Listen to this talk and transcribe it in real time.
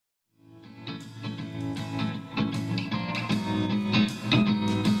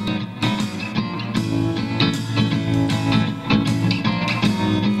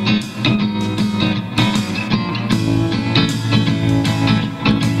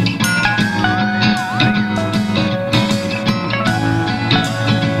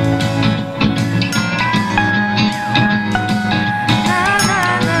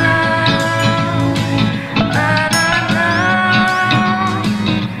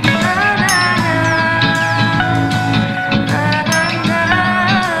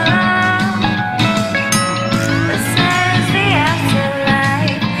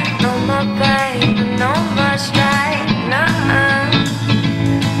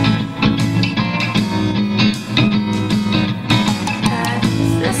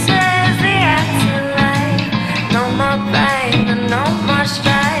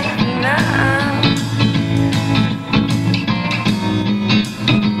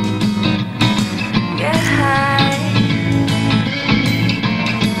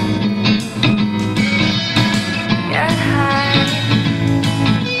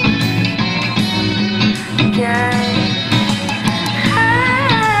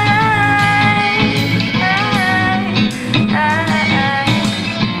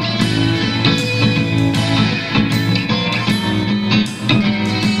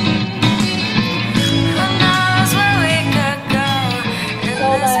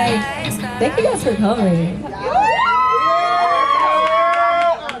Thank you guys for coming.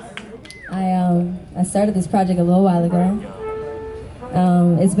 I started this project a little while ago.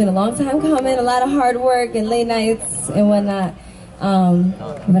 It's been a long time coming, a lot of hard work and late nights and whatnot. But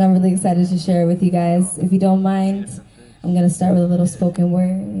I'm really excited to share it with you guys. If you don't mind, I'm gonna start with a little spoken word,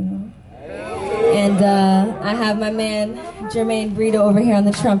 you know. And I have my man Jermaine Brito over here on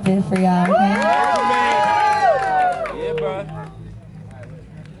the trumpet for y'all. Okay? Yeah, bro.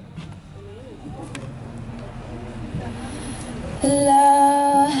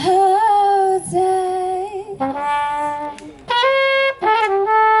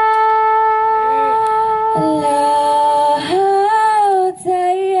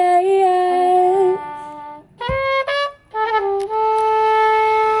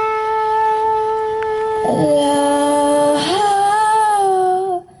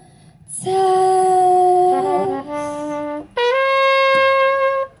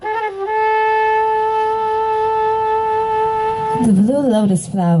 The blue lotus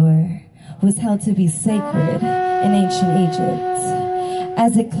flower was held to be sacred in ancient Egypt.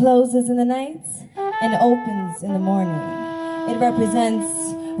 As it closes in the night and opens in the morning, it represents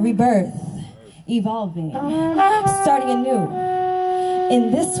rebirth, evolving, starting anew.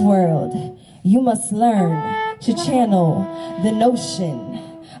 In this world, you must learn to channel the notion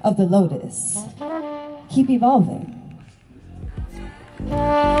of the lotus. Keep evolving.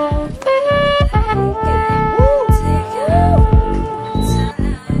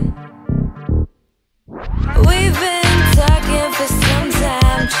 We've been talking for some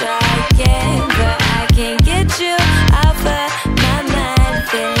time, trying, but I can't get you off of my mind.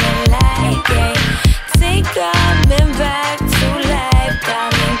 Feeling like a think coming back to life.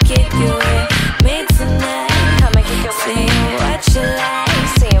 Come and kick you with me tonight. Seeing what you like,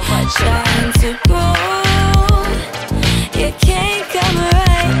 trying to grow. You can't come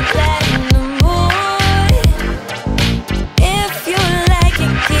right, letting the mood. If you like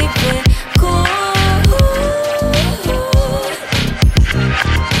it, keep it cool.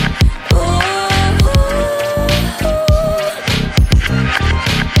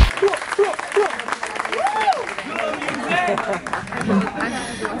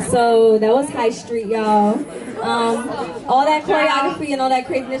 So that was High Street, y'all. All that choreography and all that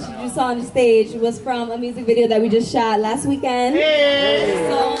craziness you saw on the stage was from a music video that we just shot last weekend.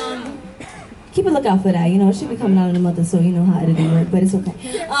 So keep a lookout for that. You know, it should be coming out in a month or so. You know how editing works, but it's okay.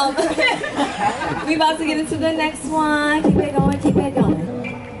 We about to get into the next one. Keep it going, keep it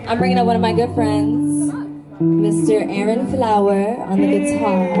going. I'm bringing up one of my good friends, Mr. Aaron Flower on the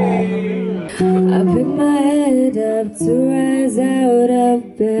guitar. I pick my head up to rise out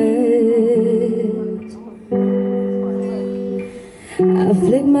of bed. I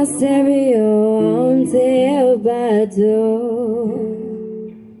flick my stereo on till by door.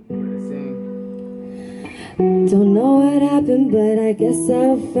 Don't know what happened, but I guess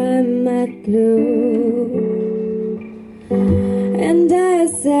I'll find my clue. And I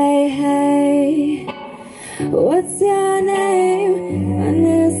say, hey, what's your name? My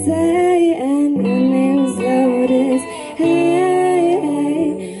name's Say, and your name's Lotus. Hey,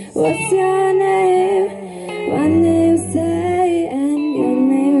 hey, what's your name? My name's Say, and your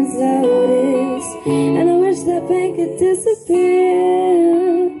name's Lotus. And I wish that pain could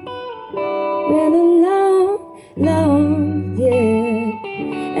disappear. Been a long year,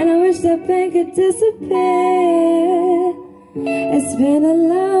 and I wish that pain could disappear. It's been a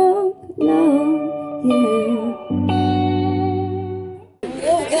long year.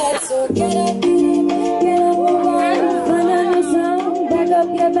 You got to get up and run, find a new song, back up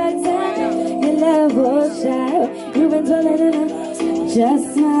your back down, your level child. You've been dwelling in a just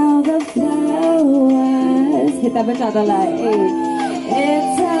smell the flowers. Hit that bitch out the light, hey.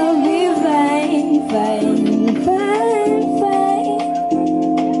 It's how we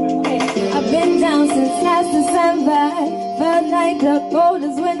I've been down since last December. Felt like the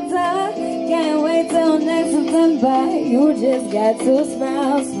coldest winter. Can't wait till next September. You just got to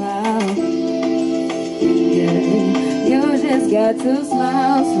smile. Yeah. You just got to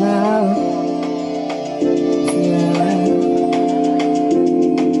smile.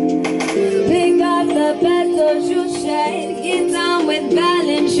 Pick up the petals you shed. Get down with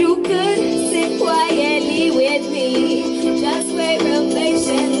balance. You could sit quietly with me. Just wait real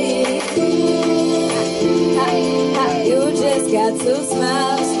patiently. You just got to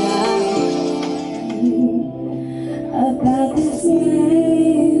smile. About this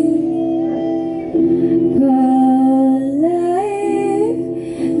name called life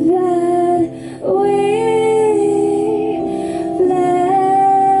that we play.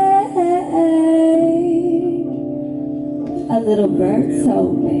 A little bird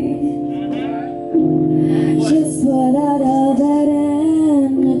told me Just put out all that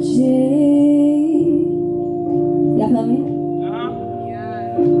energy. Y'all feel me?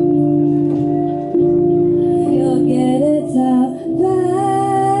 You'll get it all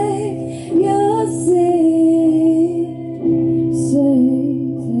back. You'll see.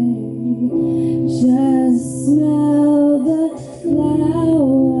 Just smell the flower.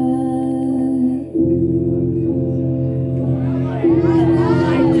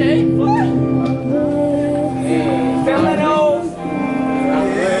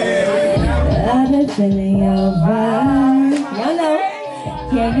 I've been feeling your vibe. Y'all know.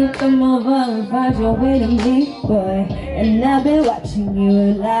 Can you come over and find your way to me, boy? And I've been watching you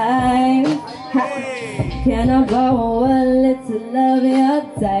live. Can I borrow a little of your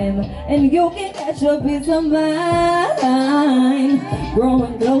time? And you can catch your piece of mine.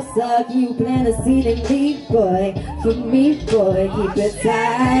 Growing closer, you plant a seed in me, boy. For me, boy, keep it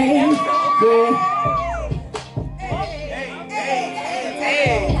tight. Yeah.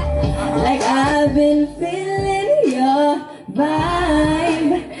 Like I've been feeling your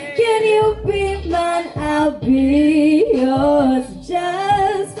vibe. Can you be mine? I'll be yours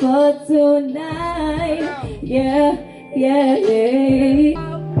just for tonight. Yeah, yeah, yeah.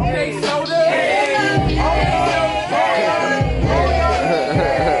 Okay,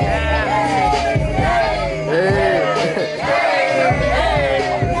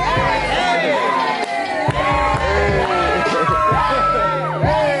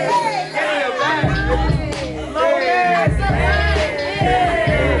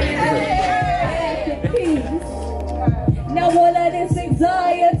 now all of this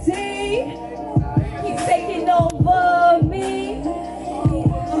anxiety keeps taking over me.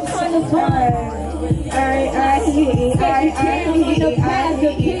 I'm trying to find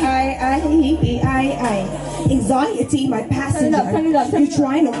anxiety, my passenger. You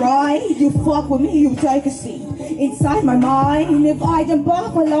trying to ride? You fuck with me, you take a seat inside my mind. If I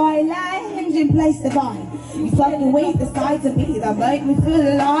embark, will I land in place divine? You fucking wait the sides of me that make me feel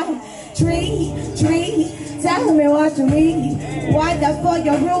alive. Tree, tell me what you need. Why the fuck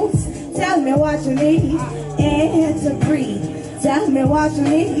your roots? Tell me what you need. And to breathe. Tell me what you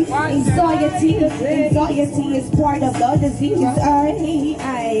need. Anxiety is part of the disease. We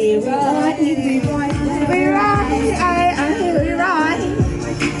ride.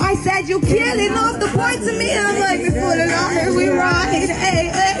 I said you killing off the point to me. I'm like, we full of life. We ride. Hey,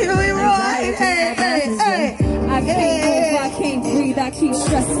 we ride. Hey. I can't move, I can't breathe, I keep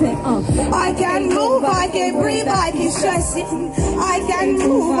stressing. I can't move, I can't breathe, I keep stressing. I can't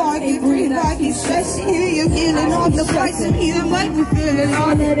move, I can't breathe, I keep stressing. You're killing off the price of me, that might be feeling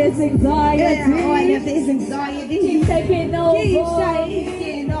all of this anxiety. All of this anxiety. Keep taking over. Keep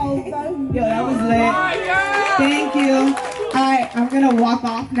taking over. Yo, that was lit. Thank you. Alright, I'm gonna walk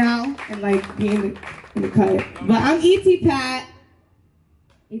off now and like be in the cut. But I'm E.T. Pat.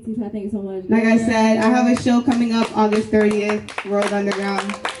 E.T. Pat, thank you so much. Like I said, I have a show coming up August 30th, World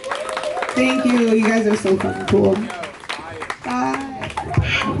Underground. Thank you. You guys are so fucking cool. Bye.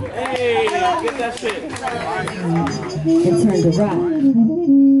 Hey, get that shit. It turned to rock.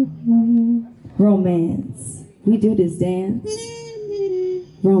 Romance. We do this dance.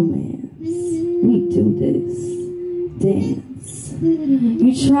 Romance. We do this dance.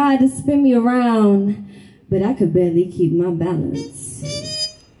 You tried to spin me around, but I could barely keep my balance.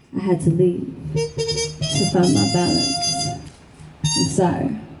 I had to leave to find my balance. I'm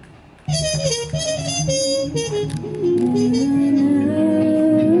sorry.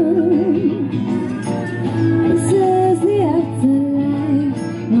 This is the afterlife.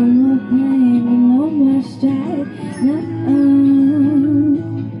 No more pain and no more strife.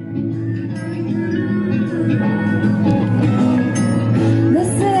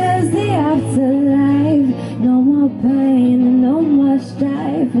 This is the afterlife. No more pain and no more strife.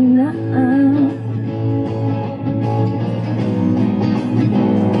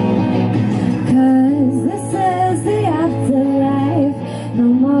 Cause this is the afterlife. No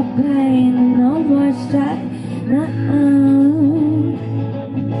more pain and no more strife.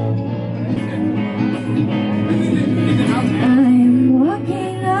 I'm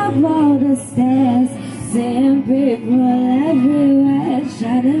walking up all the stairs, seeing people everywhere,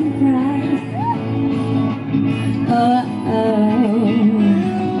 shining bright.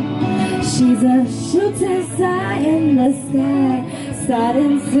 She's a shooting star in the sky,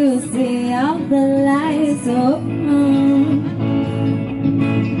 starting to see out the lights.